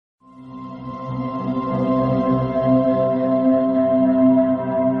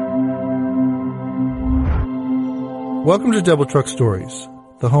Welcome to Double Truck Stories,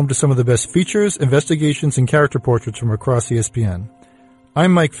 the home to some of the best features, investigations, and character portraits from across ESPN.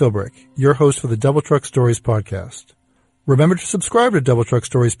 I'm Mike Philbrick, your host for the Double Truck Stories podcast. Remember to subscribe to Double Truck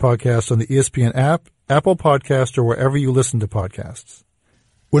Stories podcast on the ESPN app, Apple Podcast, or wherever you listen to podcasts.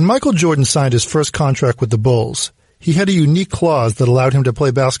 When Michael Jordan signed his first contract with the Bulls, he had a unique clause that allowed him to play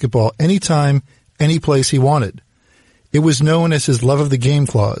basketball anytime, any place he wanted. It was known as his love of the game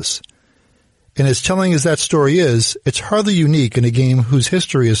clause. And as telling as that story is, it's hardly unique in a game whose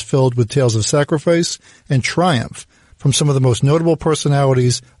history is filled with tales of sacrifice and triumph from some of the most notable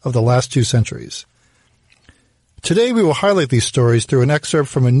personalities of the last 2 centuries. Today we will highlight these stories through an excerpt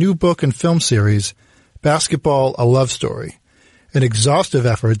from a new book and film series, Basketball, A Love Story, an exhaustive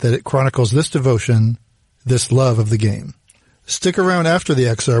effort that it chronicles this devotion, this love of the game. Stick around after the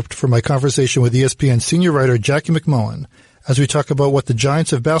excerpt for my conversation with ESPN senior writer Jackie MacMullan as we talk about what the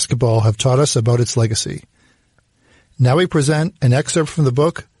giants of basketball have taught us about its legacy. Now we present an excerpt from the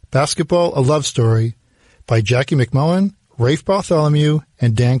book, Basketball, A Love Story, by Jackie MacMullan, Rafe Bartholomew,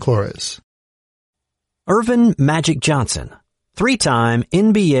 and Dan Klores. Earvin Magic Johnson, 3-time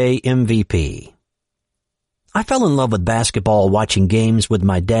NBA MVP. I fell in love with basketball watching games with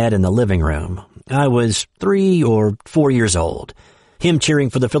my dad in the living room. I was 3 or 4 years old. Him cheering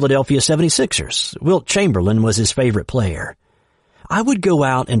for the Philadelphia 76ers. Wilt Chamberlain was his favorite player. I would go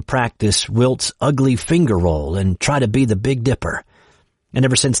out and practice Wilt's ugly finger roll and try to be the Big Dipper. And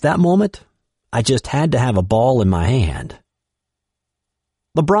ever since that moment, I just had to have a ball in my hand.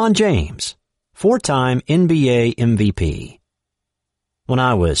 LeBron James, 4-time NBA MVP. When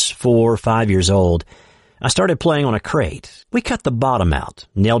I was 4 or 5 years old, I started playing on a crate. We cut the bottom out,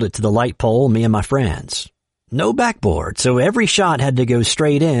 nailed it to the light pole, me and my friends. No backboard, so every shot had to go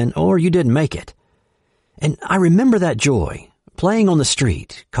straight in or you didn't make it. And I remember that joy, playing on the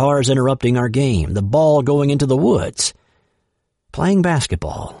street, cars interrupting our game, the ball going into the woods. Playing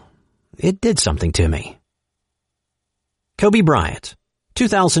basketball, it did something to me. Kobe Bryant,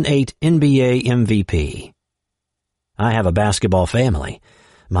 2008 NBA MVP. I have a basketball family.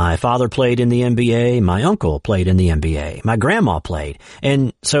 My father played in the NBA, my uncle played in the NBA, my grandma played,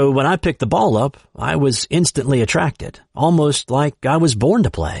 and so when I picked the ball up, I was instantly attracted, almost like I was born to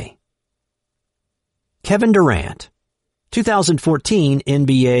play. Kevin Durant, 2014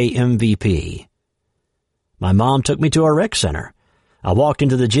 NBA MVP. My mom took me to a rec center. I walked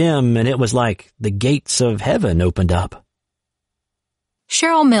into the gym and it was like the gates of heaven opened up.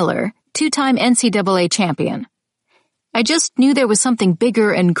 Cheryl Miller, 2-time NCAA champion. I just knew there was something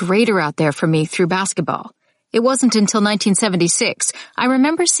bigger and greater out there for me through basketball. It wasn't until 1976 I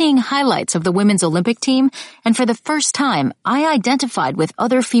remember seeing highlights of the women's Olympic team, and for the first time I identified with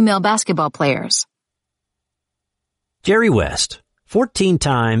other female basketball players. Jerry West,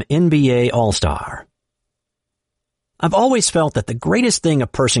 14-time NBA All-Star. I've always felt that the greatest thing a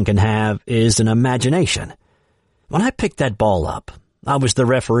person can have is an imagination. When I picked that ball up, I was the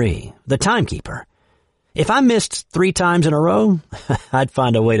referee, the timekeeper. If I missed 3 times in a row, I'd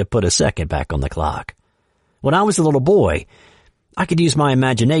find a way to put a second back on the clock. When I was a little boy, I could use my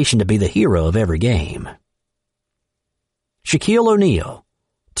imagination to be the hero of every game. Shaquille O'Neal,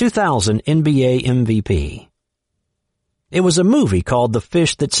 2000 NBA MVP. It was a movie called The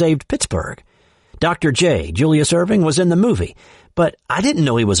Fish That Saved Pittsburgh. Dr. J, Julius Erving, was in the movie, but I didn't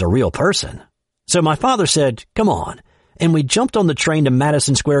know he was a real person. So my father said, "Come on," and we jumped on the train to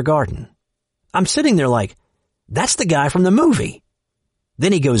Madison Square Garden. I'm sitting there like, that's the guy from the movie.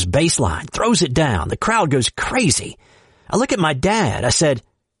 Then he goes baseline, throws it down. The crowd goes crazy. I look at my dad. I said,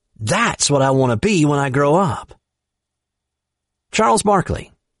 that's what I want to be when I grow up. Charles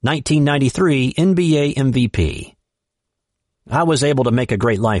Barkley, 1993 NBA MVP. I was able to make a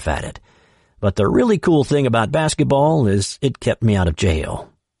great life at it. But the really cool thing about basketball is it kept me out of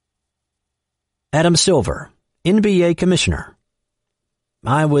jail. Adam Silver, NBA Commissioner.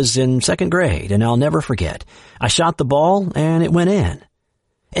 I was in 2nd grade, and I'll never forget. I shot the ball, and it went in.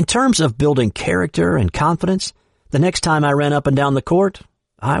 In terms of building character and confidence, the next time I ran up and down the court,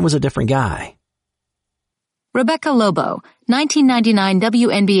 I was a different guy. Rebecca Lobo, 1999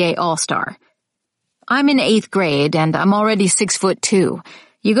 WNBA All-Star. I'm in 8th grade, and I'm already 6'2".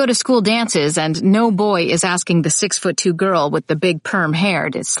 You go to school dances, and no boy is asking the 6'2" girl with the big perm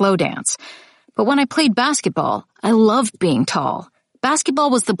hair to slow dance. But when I played basketball, I loved being tall. Basketball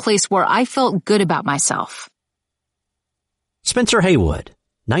was the place where I felt good about myself. Spencer Haywood,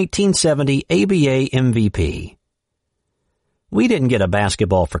 1970 ABA MVP. We didn't get a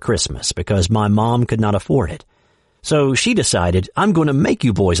basketball for Christmas because my mom could not afford it. So she decided, I'm going to make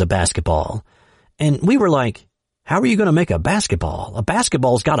you boys a basketball. And we were like, how are you going to make a basketball? A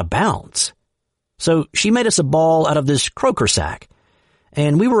basketball's got to bounce. So she made us a ball out of this croaker sack,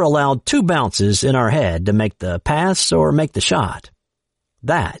 and we were allowed 2 bounces in our head to make the pass or make the shot.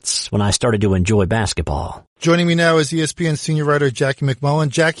 That's when I started to enjoy basketball. Joining me now is ESPN senior writer Jackie MacMullan.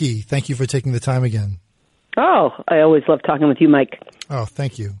 Jackie, thank you for taking the time again. Oh, I always love talking with you, Mike. Oh,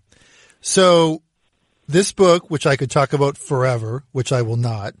 thank you. So this book, which I could talk about forever, which I will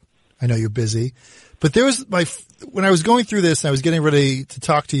not. I know you're busy. But there was when I was going through this and I was getting ready to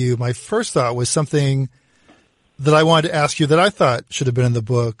talk to you, my first thought was something that I wanted to ask you that I thought should have been in the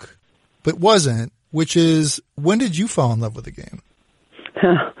book, but wasn't, which is, when did you fall in love with the game?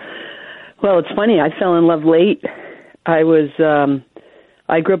 Well, it's funny. I fell in love late. I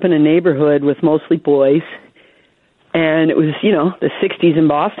grew up in a neighborhood with mostly boys, and it was, the 60s in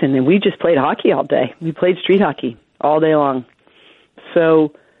Boston, and we just played hockey all day. We played street hockey all day long.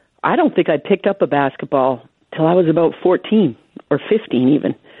 So I don't think I picked up a basketball till I was about 14 or 15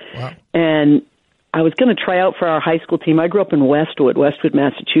 even. Wow. And I was going to try out for our high school team. I grew up in Westwood,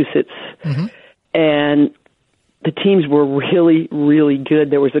 Massachusetts. Mm-hmm. And the teams were really, really good.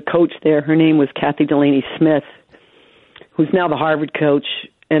 There was a coach there. Her name was Kathy Delaney Smith, who's now the Harvard coach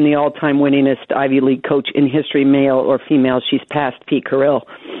and the all-time winningest Ivy League coach in history, male or female. She's past Pete Carrill.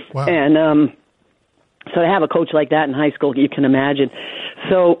 Wow. And so to have a coach like that in high school, you can imagine.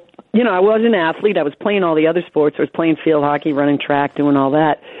 So, I was an athlete. I was playing all the other sports. I was playing field hockey, running track, doing all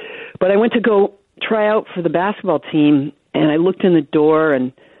that. But I went to go try out for the basketball team, and I looked in the door,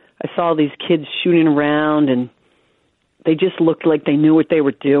 and I saw these kids shooting around, and they just looked like they knew what they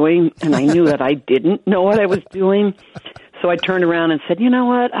were doing, and I knew that I didn't know what I was doing. So I turned around and said, you know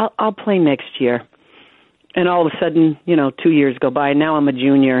what, I'll play next year. And all of a sudden, 2 years go by, and now I'm a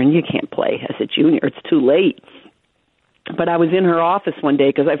junior, and you can't play as a junior. It's too late. But I was in her office one day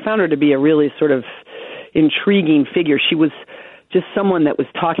because I found her to be a really sort of intriguing figure. She was just someone that was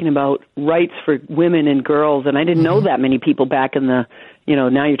talking about rights for women and girls, and I didn't know that many people back in the,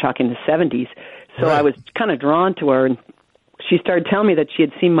 now you're talking the 70s. So Right. I was kind of drawn to her, and she started telling me that she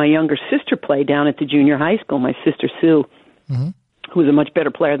had seen my younger sister play down at the junior high school, my sister Sue, who was a much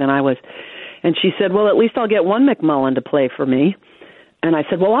better player than I was. And she said, well, at least I'll get one MacMullan to play for me. And I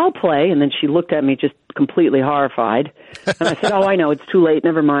said, well, I'll play. And then she looked at me just completely horrified. And I said, oh, I know, it's too late,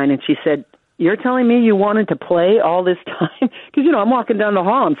 never mind. And she said, you're telling me you wanted to play all this time? Because, I'm walking down the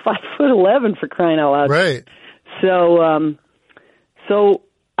hall, I'm 5'11" for crying out loud. Right. So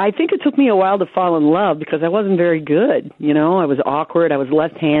I think it took me a while to fall in love because I wasn't very good. I was awkward. I was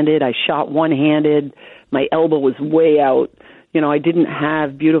left-handed. I shot one-handed. My elbow was way out. I didn't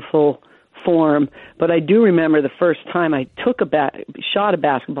have beautiful form. But I do remember the first time I took shot a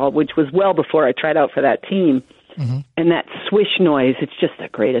basketball, which was well before I tried out for that team. Mm-hmm. And that swish noise, it's just the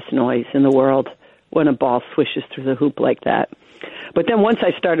greatest noise in the world when a ball swishes through the hoop like that. But then once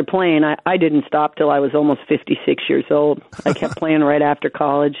I started playing, I didn't stop till I was almost 56 years old. I kept playing right after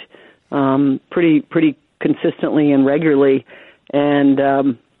college, pretty consistently and regularly. And,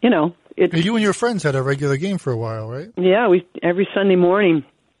 You and your friends had a regular game for a while, right? Yeah, every Sunday morning,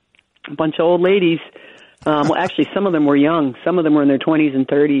 a bunch of old ladies. Well, actually, some of them were young. Some of them were in their 20s and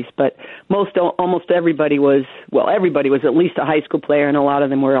 30s. But almost everybody was at least a high school player, and a lot of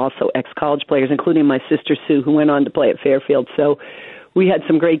them were also ex-college players, including my sister Sue, who went on to play at Fairfield. So we had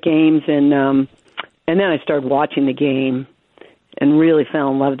some great games, and then I started watching the game and really fell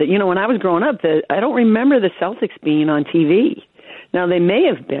in love with it. When I was growing up, I don't remember the Celtics being on TV. Now, they may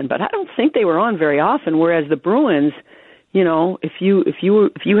have been, but I don't think they were on very often, whereas the Bruins, if you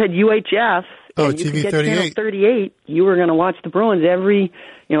had UHF, and you TV could get 38. channel 38, you were going to watch the Bruins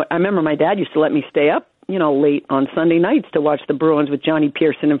I remember my dad used to let me stay up, late on Sunday nights to watch the Bruins with Johnny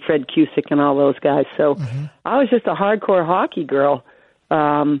Pearson and Fred Cusick and all those guys. So I was just a hardcore hockey girl.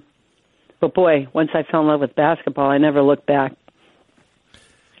 But boy, once I fell in love with basketball, I never looked back.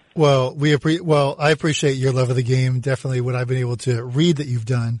 Well, I appreciate your love of the game. Definitely what I've been able to read that you've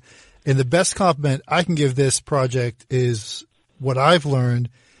done. And the best compliment I can give this project is what I've learned,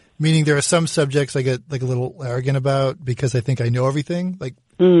 meaning there are some subjects I get like a little arrogant about because I think I know everything. Like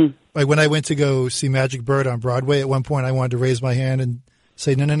when I went to go see Magic Bird on Broadway, at one point I wanted to raise my hand and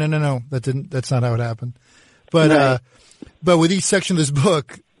say, no, that's not how it happened. But, right. But with each section of this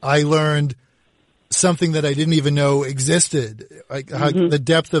book, I learned something that I didn't even know existed, like how, the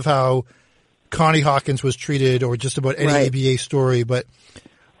depth of how Connie Hawkins was treated, or just about any ABA story. But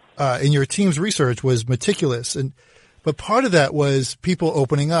in your team's research was meticulous, but part of that was people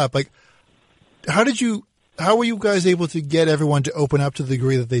opening up. Like, how were you guys able to get everyone to open up to the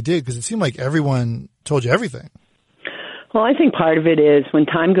degree that they did? Because it seemed like everyone told you everything. Well, I think part of it is when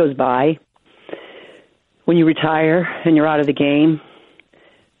time goes by, when you retire and you're out of the game,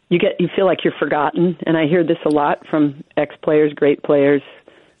 you feel like you're forgotten, and I hear this a lot from ex-players, great players.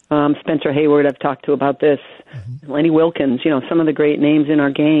 Spencer Hayward, I've talked to about this. Mm-hmm. Lenny Wilkins, some of the great names in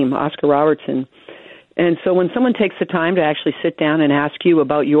our game, Oscar Robertson. And so when someone takes the time to actually sit down and ask you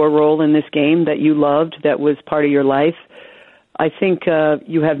about your role in this game that you loved, that was part of your life, I think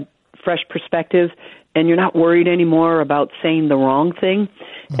you have fresh perspective, and you're not worried anymore about saying the wrong thing.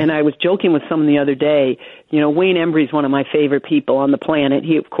 Mm-hmm. And I was joking with someone the other day, Wayne Embry is one of my favorite people on the planet.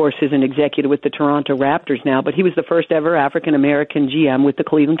 He, of course, is an executive with the Toronto Raptors now, but he was the first ever African-American GM with the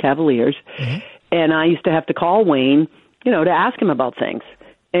Cleveland Cavaliers. Mm-hmm. And I used to have to call Wayne, to ask him about things.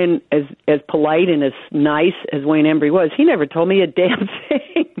 And as polite and as nice as Wayne Embry was, he never told me a damn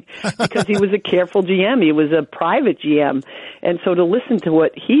thing because he was a careful GM. He was a private GM. And so to listen to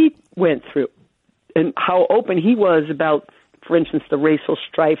what he went through and how open he was about, for instance, the racial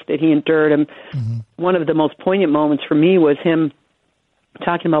strife that he endured. And one of the most poignant moments for me was him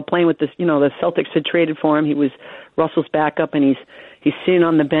talking about playing with this, the Celtics had traded for him. He was Russell's backup, and he's sitting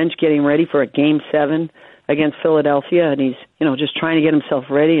on the bench getting ready for a Game 7 against Philadelphia, and he's, just trying to get himself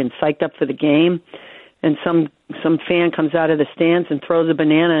ready and psyched up for the game. And some fan comes out of the stands and throws a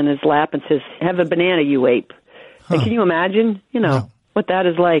banana in his lap and says, "Have a banana, you ape." Huh. And can you imagine, what that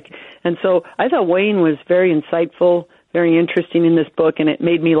is like? And so I thought Wayne was very insightful, very interesting in this book, and it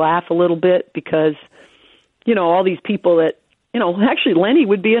made me laugh a little bit because, all these people that, actually Lenny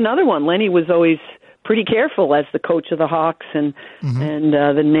would be another one. Lenny was always pretty careful as the coach of the Hawks and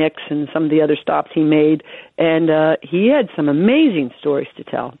the Knicks and some of the other stops he made. And he had some amazing stories to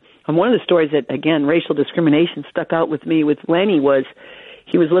tell. And one of the stories that, again, racial discrimination stuck out with me with Lenny was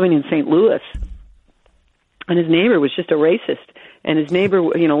he was living in St. Louis, and his neighbor was just a racist. And his neighbor,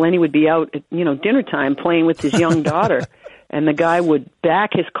 Lenny would be out at, dinner time playing with his young daughter, and the guy would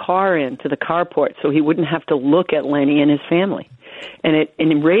back his car into the carport so he wouldn't have to look at Lenny and his family. And it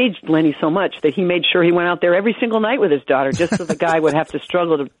enraged Lenny so much that he made sure he went out there every single night with his daughter just so the guy would have to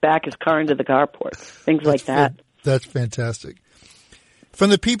struggle to back his car into the carport. Things like that. That's fantastic.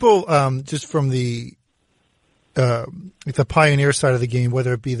 From the people, just from the pioneer side of the game,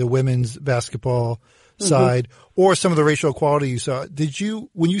 whether it be the women's basketball side or some of the racial equality you saw,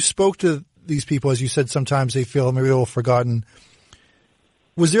 when you spoke to these people, as you said, sometimes they feel maybe a little forgotten,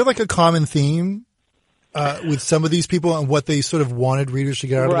 was there like a common theme with some of these people and what they sort of wanted readers to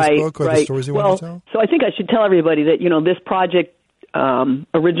get out of this book or the stories they wanted to tell? So I think I should tell everybody that, this project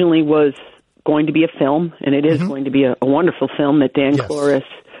originally was going to be a film, and it is going to be a wonderful film that Dan Klores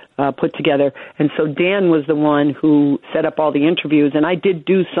put together. And so Dan was the one who set up all the interviews, and I did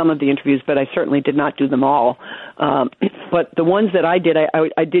do some of the interviews, but I certainly did not do them all. But the ones that I did,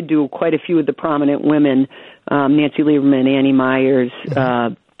 I did do quite a few of the prominent women, Nancy Lieberman, Annie Myers,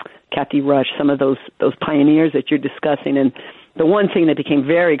 Kathy Rush, some of those pioneers that you're discussing. And the one thing that became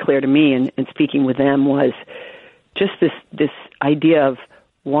very clear to me in speaking with them was just this idea of,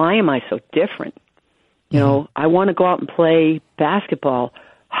 why am I so different? I want to go out and play basketball.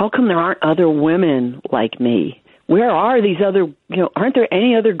 How come there aren't other women like me? Where are these other, aren't there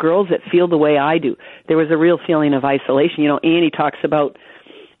any other girls that feel the way I do? There was a real feeling of isolation. Annie talks about,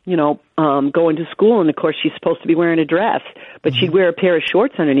 going to school, and of course she's supposed to be wearing a dress, but she'd wear a pair of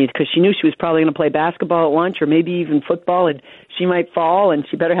shorts underneath because she knew she was probably going to play basketball at lunch or maybe even football, and she might fall, and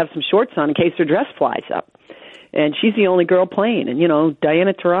she better have some shorts on in case her dress flies up. And she's the only girl playing. And,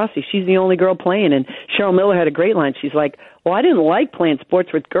 Diana Taurasi, she's the only girl playing. And Cheryl Miller had a great line. She's like, well, I didn't like playing sports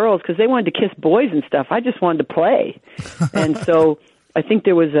with girls because they wanted to kiss boys and stuff. I just wanted to play. And so I think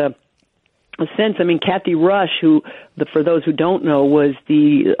there was a sense. I mean, Kathy Rush, who, for those who don't know, was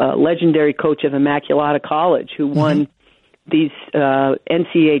the legendary coach of Immaculata College, who won these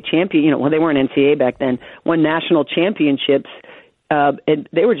NCAA champion. They weren't NCAA back then. Won national championships. And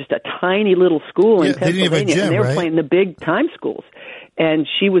they were just a tiny little school in Pennsylvania, and they were playing the big-time schools. And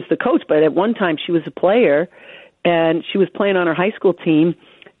she was the coach, but at one time she was a player, and she was playing on her high school team,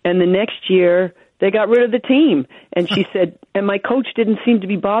 and the next year they got rid of the team. And she said, and my coach didn't seem to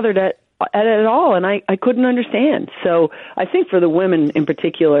be bothered at it all, and I couldn't understand. So I think for the women in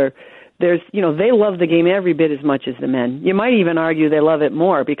particular, there's, they love the game every bit as much as the men. You might even argue they love it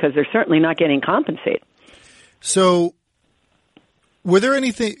more because they're certainly not getting compensated. So were there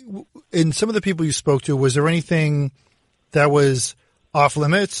anything, in some of the people you spoke to, was there anything that was off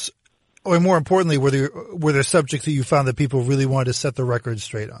limits? Or more importantly, were there subjects that you found that people really wanted to set the record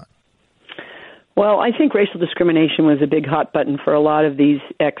straight on? Well, I think racial discrimination was a big hot button for a lot of these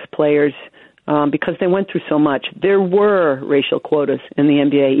ex-players because they went through so much. There were racial quotas in the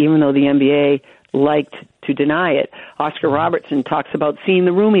NBA, even though the NBA liked to deny it. Oscar Robertson talks about seeing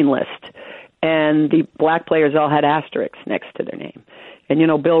the rooming list, and the black players all had asterisks next to their name.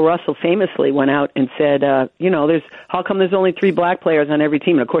 And, Bill Russell famously went out and said, how come there's only 3 black players on every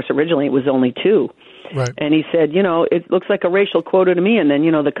team? And, of course, originally it was only 2. Right. And he said, it looks like a racial quota to me. And then,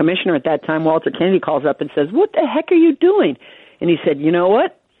 the commissioner at that time, Walter Kennedy, calls up and says, what the heck are you doing? And he said, you know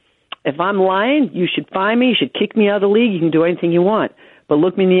what? If I'm lying, you should fine me. You should kick me out of the league. You can do anything you want. But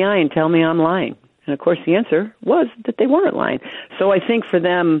look me in the eye and tell me I'm lying. And, of course, the answer was that they weren't lying. So I think for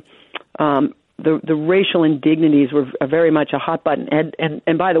them, the racial indignities were very much a hot button.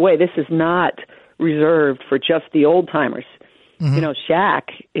 And by the way, this is not reserved for just the old-timers. Mm-hmm. Shaq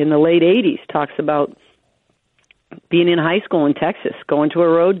in the late 80s talks about being in high school in Texas, going to a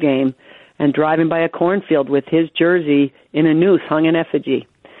road game, and driving by a cornfield with his jersey in a noose hung in effigy.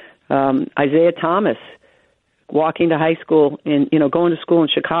 Isaiah Thomas, walking to high school going to school in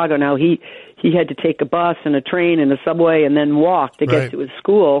Chicago. Now he had to take a bus and a train and a subway and then walk to get to his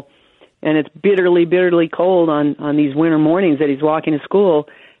school. And it's bitterly, bitterly cold on these winter mornings that he's walking to school.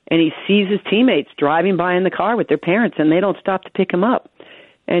 And he sees his teammates driving by in the car with their parents, and they don't stop to pick him up.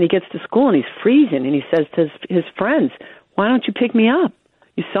 And he gets to school, and he's freezing, and he says to his friends, why don't you pick me up?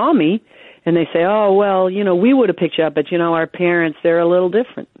 You saw me. And they say, oh, well, we would have picked you up, but, our parents, they're a little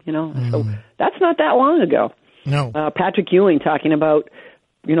different, So that's not that long ago. No. Patrick Ewing talking about,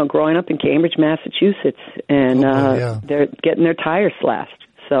 growing up in Cambridge, Massachusetts, and they're getting their tires slashed.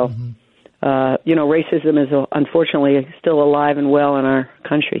 So, racism is unfortunately still alive and well in our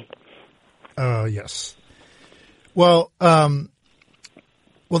country. Yes. Well,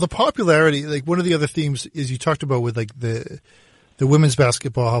 the popularity, like one of the other themes is you talked about with like the women's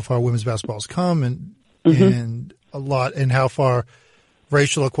basketball, how far women's basketball has come and a lot, and how far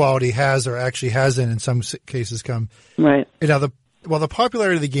racial equality has or actually hasn't in some cases come. Right. And now while the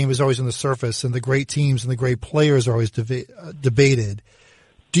popularity of the game is always on the surface and the great teams and the great players are always debated,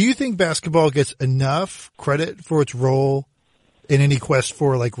 do you think basketball gets enough credit for its role in any quest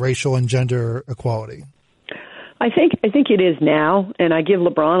for like racial and gender equality? I think it is now, and I give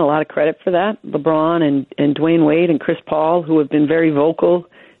LeBron a lot of credit for that. LeBron and Dwayne Wade and Chris Paul, who have been very vocal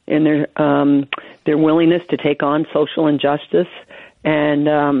in their willingness to take on social injustice and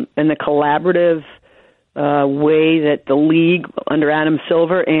the collaborative way that the league under Adam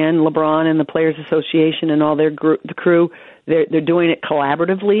Silver and LeBron and the Players Association and all the crew, they're doing it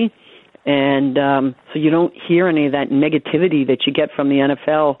collaboratively, and so you don't hear any of that negativity that you get from the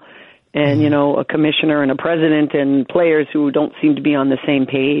NFL. And, a commissioner and a president and players who don't seem to be on the same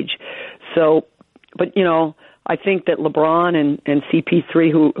page. So, but, I think that LeBron and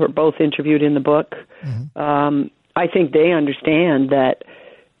CP3, who are both interviewed in the book, I think they understand that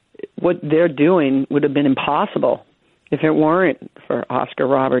what they're doing would have been impossible if it weren't for Oscar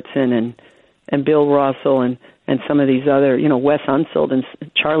Robertson and Bill Russell and some of these other, Wes Unseld and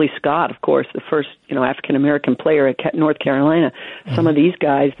Charlie Scott, of course, the first, African-American player at North Carolina. Some of these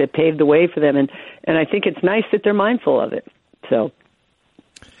guys that paved the way for them. And I think it's nice that they're mindful of it. So.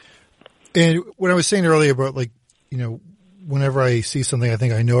 And when I was saying earlier about whenever I see something, I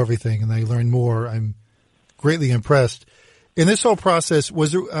think I know everything and I learn more, I'm greatly impressed. In this whole process,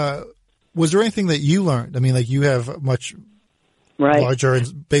 was there anything that you learned? I mean, like you have much larger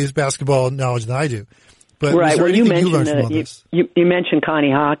base basketball knowledge than I do. But right. Well, you mentioned you mentioned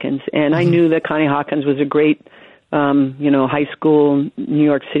Connie Hawkins, and I knew that Connie Hawkins was a great, high school New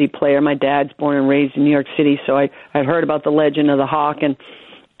York City player. My dad's born and raised in New York City, so I heard about the legend of the Hawk, and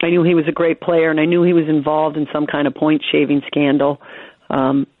I knew he was a great player, and I knew he was involved in some kind of point shaving scandal,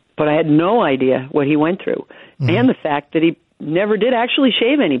 but I had no idea what he went through, and the fact that he never did actually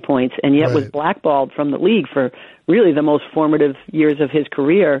shave any points, and yet was blackballed from the league for really the most formative years of his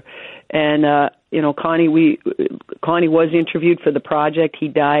career. And Connie was interviewed for the project. He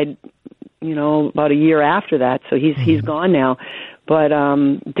died, about a year after that, so he's gone now. But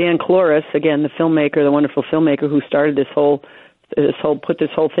Dan Klores, again, the filmmaker, the wonderful filmmaker who started put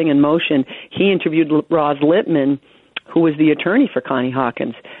this whole thing in motion, he interviewed Roz Lippman, who was the attorney for Connie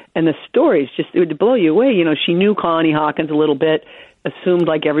Hawkins. And the stories it would blow you away. She knew Connie Hawkins a little bit, assumed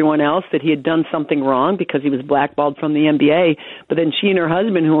like everyone else that he had done something wrong because he was blackballed from the NBA. But then she and her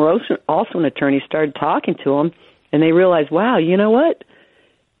husband, who were also an attorney, started talking to him, and they realized, wow, you know what?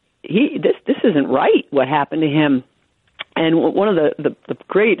 This isn't right, what happened to him. And one of the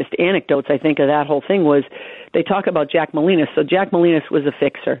greatest anecdotes, I think, of that whole thing was they talk about Jack Molinas. So Jack Molinas was a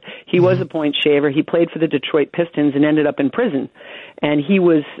fixer. He was a point shaver. He played for the Detroit Pistons and ended up in prison. And he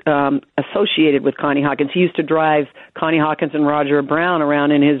was associated with Connie Hawkins. He used to drive Connie Hawkins and Roger Brown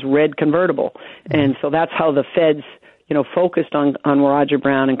around in his red convertible. And so that's how the feds, focused on Roger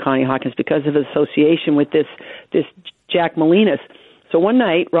Brown and Connie Hawkins because of his association with this Jack Molinas. So one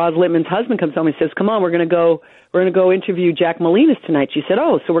night, Roz Littman's husband comes home and says, "Come on, we're going to go interview Jack Molinas tonight." She said,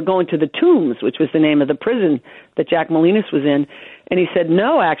 "Oh, so we're going to the Tombs," which was the name of the prison that Jack Molinas was in. And he said,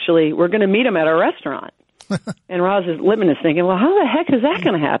 "No, actually, we're going to meet him at a restaurant." And Roz Littman is thinking, well, how the heck is that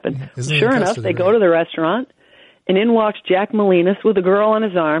going to happen? Sure enough, they go to the restaurant, and in walks Jack Molinas with a girl on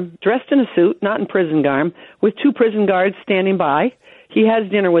his arm, dressed in a suit, not in prison garb, with 2 prison guards standing by. He has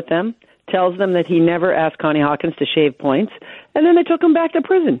dinner with them, tells them that he never asked Connie Hawkins to shave points, and then they took him back to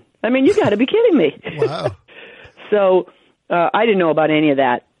prison. I mean, you got to be kidding me. Wow. So I didn't know about any of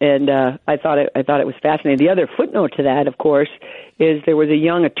that, and I thought it was fascinating. The other footnote to that, of course, is there was a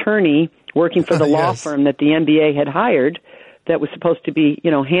young attorney working for the law firm that the NBA had hired that was supposed to be,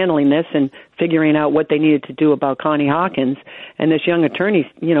 handling this and figuring out what they needed to do about Connie Hawkins. And this young attorney,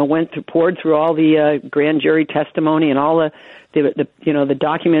 poured through all the grand jury testimony and all the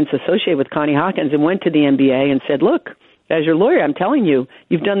documents associated with Connie Hawkins and went to the NBA and said, "Look, as your lawyer, I'm telling you,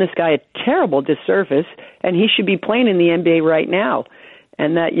 you've done this guy a terrible disservice, and he should be playing in the NBA right now."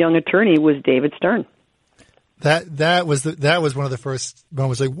 And that young attorney was David Stern. That was one of the first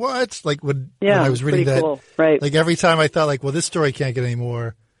moments. Like, what? Like when I was reading that, cool. Right? Like every time I thought, like, well, this story can't get any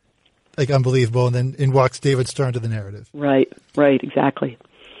more like unbelievable, and then in walks David Stern to the narrative. Right, exactly.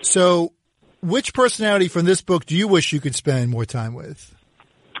 So, which personality from this book do you wish you could spend more time with?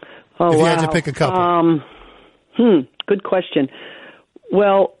 Oh, if you had to pick a couple. Good question.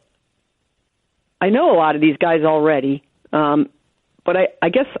 Well, I know a lot of these guys already. But I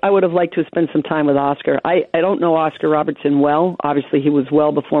guess I would have liked to have spent some time with Oscar. I don't know Oscar Robertson well. Obviously, he was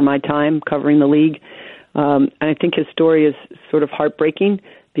well before my time covering the league. And I think his story is sort of heartbreaking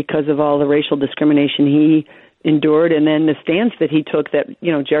because of all the racial discrimination he endured and then the stance that he took that,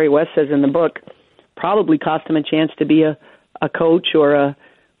 Jerry West says in the book, probably cost him a chance to be a coach or a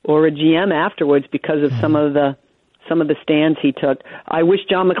GM afterwards because of some of the stands he took. I wish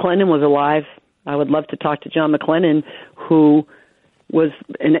John McLennan was alive. I would love to talk to John McLennan, who was,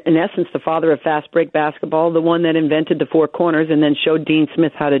 in essence, the father of fast break basketball, the one that invented the 4 corners and then showed Dean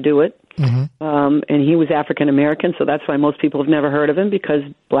Smith how to do it. And he was African-American, so that's why most people have never heard of him, because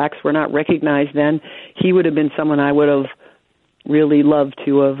blacks were not recognized then. He would have been someone I would have really loved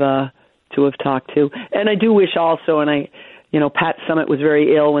to have talked to. And I do wish also, Pat Summitt was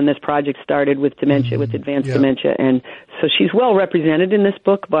very ill when this project started with dementia, with advanced dementia. And so she's well represented in this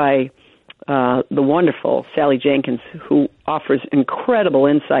book by the wonderful Sally Jenkins, who offers incredible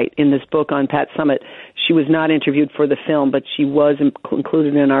insight in this book on Pat Summitt. She was not interviewed for the film, but she was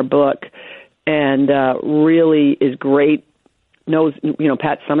included in our book, and really is great. Knows,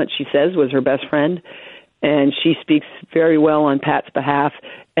 Pat Summitt, she says, was her best friend, and she speaks very well on Pat's behalf,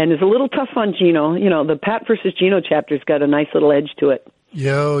 and is a little tough on Gino. The Pat versus Gino chapter's got a nice little edge to it.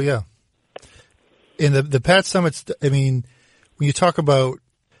 Yeah. In the Pat Summitt, when you talk about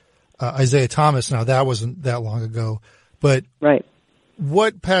Isaiah Thomas, now that wasn't that long ago, but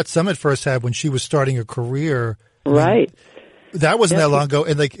what Pat Summitt first had when she was starting her career, that wasn't that long ago,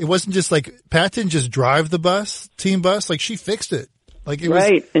 and it wasn't just Pat didn't just drive the team bus, she fixed it.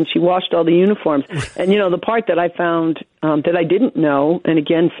 And she washed all the uniforms. And the part that I found that I didn't know, and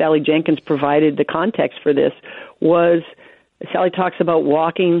again Sally Jenkins provided the context for this, was Sally talks about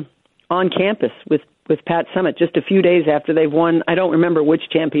walking on campus with Pat Summitt just a few days after they've won. I don't remember which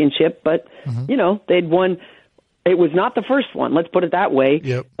championship, but they'd won. It was not the first one. Let's put it that way.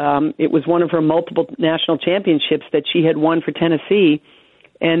 Yep. It was one of her multiple national championships that she had won for Tennessee,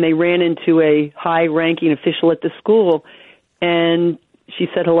 and they ran into a high-ranking official at the school, and she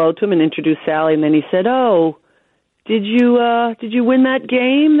said hello to him and introduced Sally, and then he said, "Oh, did you win that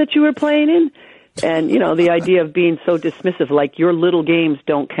game that you were playing in?" And the idea of being so dismissive, like your little games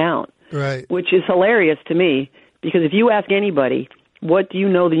don't count. Right. Which is hilarious to me, because if you ask anybody, what do you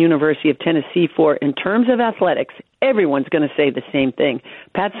know the University of Tennessee for in terms of athletics, everyone's going to say the same thing.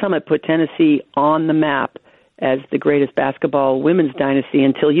 Pat Summitt put Tennessee on the map as the greatest basketball women's dynasty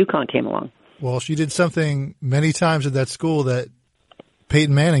until UConn came along. Well, she did something many times at that school that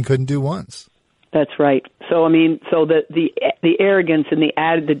Peyton Manning couldn't do once. That's right. So the arrogance and the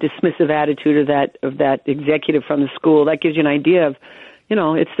dismissive attitude of that executive from the school, that gives you an idea of,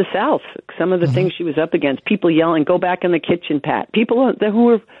 it's the South. Some of the things she was up against, people yelling, "Go back in the kitchen, Pat." People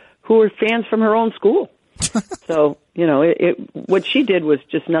who were fans from her own school. So, what she did was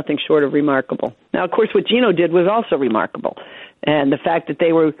just nothing short of remarkable. Now, of course, what Gino did was also remarkable. And the fact that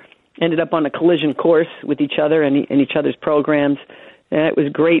they ended up on a collision course with each other and each other's programs, it was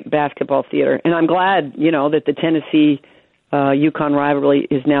great basketball theater. And I'm glad, that the Tennessee UConn rivalry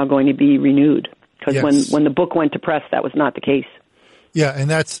is now going to be renewed. Because when the book went to press, that was not the case. Yeah,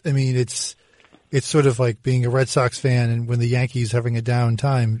 and it's it's sort of like being a Red Sox fan, and when the Yankees having a down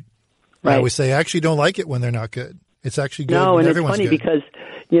time, Right. I always say, I actually don't like it when they're not good. It's actually good No, when and it's everyone's funny good. because,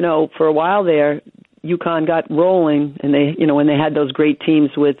 for a while there, UConn got rolling, and they, when they had those great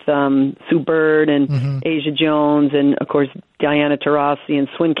teams with Sue Bird and Asia Jones, and of course Diana Taurasi and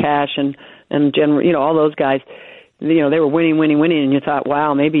Swin Cash and Jen, all those guys. They were winning, and you thought,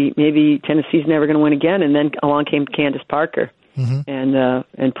 wow, maybe Tennessee's never going to win again. And then along came Candace Parker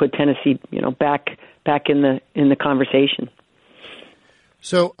and put Tennessee, back in the conversation.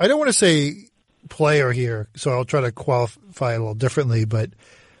 So I don't want to say player here, so I'll try to qualify it a little differently. But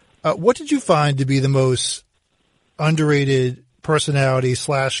what did you find to be the most underrated personality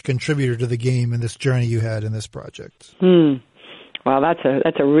 / contributor to the game in this journey you had in this project? Wow,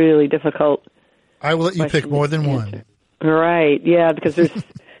 that's a really difficult. I will let you pick more than one. Right? Yeah, because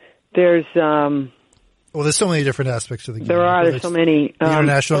there's well, there's so many different aspects to the game. There's so many. The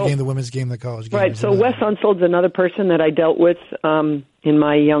international game, the women's game, the college game. Right. So Wes Unsold's another person that I dealt with in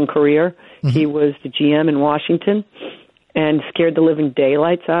my young career. He was the GM in Washington and scared the living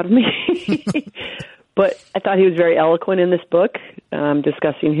daylights out of me. But I thought he was very eloquent in this book,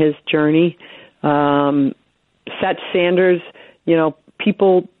 discussing his journey. Satch Sanders,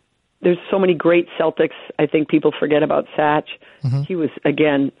 people, there's so many great Celtics I think people forget about Satch. He was,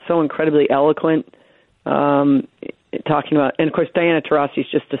 again, so incredibly eloquent. Talking about, and of course Diana Taurasi is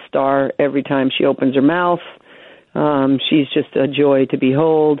just a star every time she opens her mouth. She's just a joy to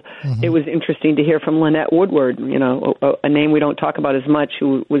behold. It was interesting to hear from Lynette Woodward, a name we don't talk about as much,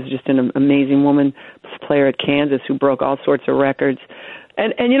 who was just an amazing woman player at Kansas who broke all sorts of records.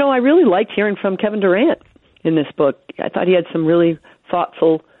 And I really liked hearing from Kevin Durant in this book. I thought he had some really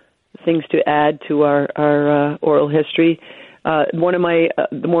thoughtful things to add to our oral history. One of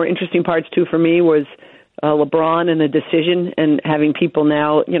the more interesting parts too for me was LeBron and the decision, and having people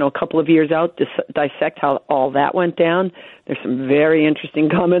now, a couple of years out, dissect how all that went down. There's some very interesting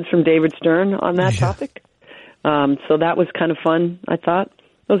comments from David Stern on that topic. So that was kind of fun, I thought.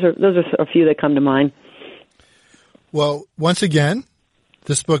 Those are a few that come to mind. Well, once again,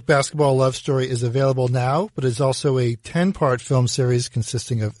 this book, Basketball Love Story, is available now, but it's also a 10-part film series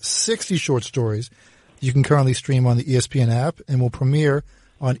consisting of 60 short stories you can currently stream on the ESPN app and will premiere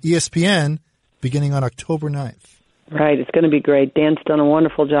on ESPN beginning on October 9th. Right. It's going to be great. Dan's done a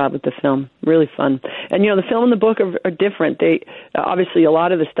wonderful job with the film. Really fun. And, the film and the book are different. They obviously, a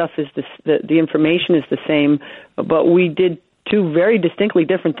lot of the stuff is the information is the same, but we did two very distinctly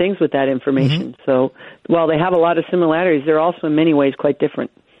different things with that information. So while they have a lot of similarities, they're also in many ways quite different.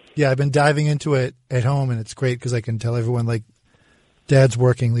 Yeah, I've been diving into it at home, and it's great because I can tell everyone, Dad's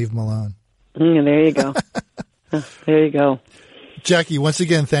working, leave him alone. There you go. There you go. Jackie, once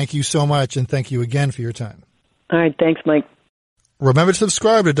again, thank you so much, and thank you again for your time. All right, thanks, Mike. Remember to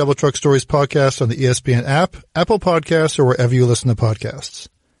subscribe to Double Truck Stories podcast on the ESPN app, Apple Podcasts, or wherever you listen to podcasts.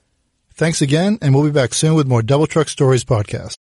 Thanks again, and we'll be back soon with more Double Truck Stories podcast.